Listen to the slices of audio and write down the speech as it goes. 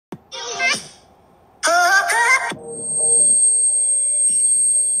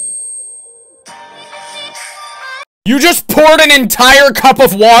You just poured an entire cup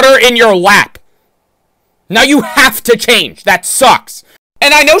of water in your lap. Now you have to change. That sucks.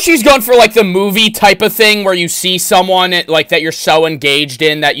 And I know she's going for, like, the movie type of thing where you see someone, like, that you're so engaged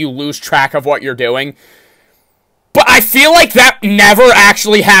in that you lose track of what you're doing. But I feel like that never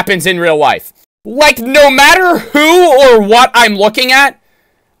actually happens in real life. Like, no matter who or what I'm looking at,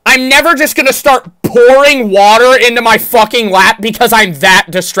 I'm never just gonna start pouring water into my fucking lap because I'm that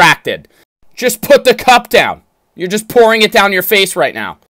distracted. Just put the cup down. You're just pouring it down your face right now.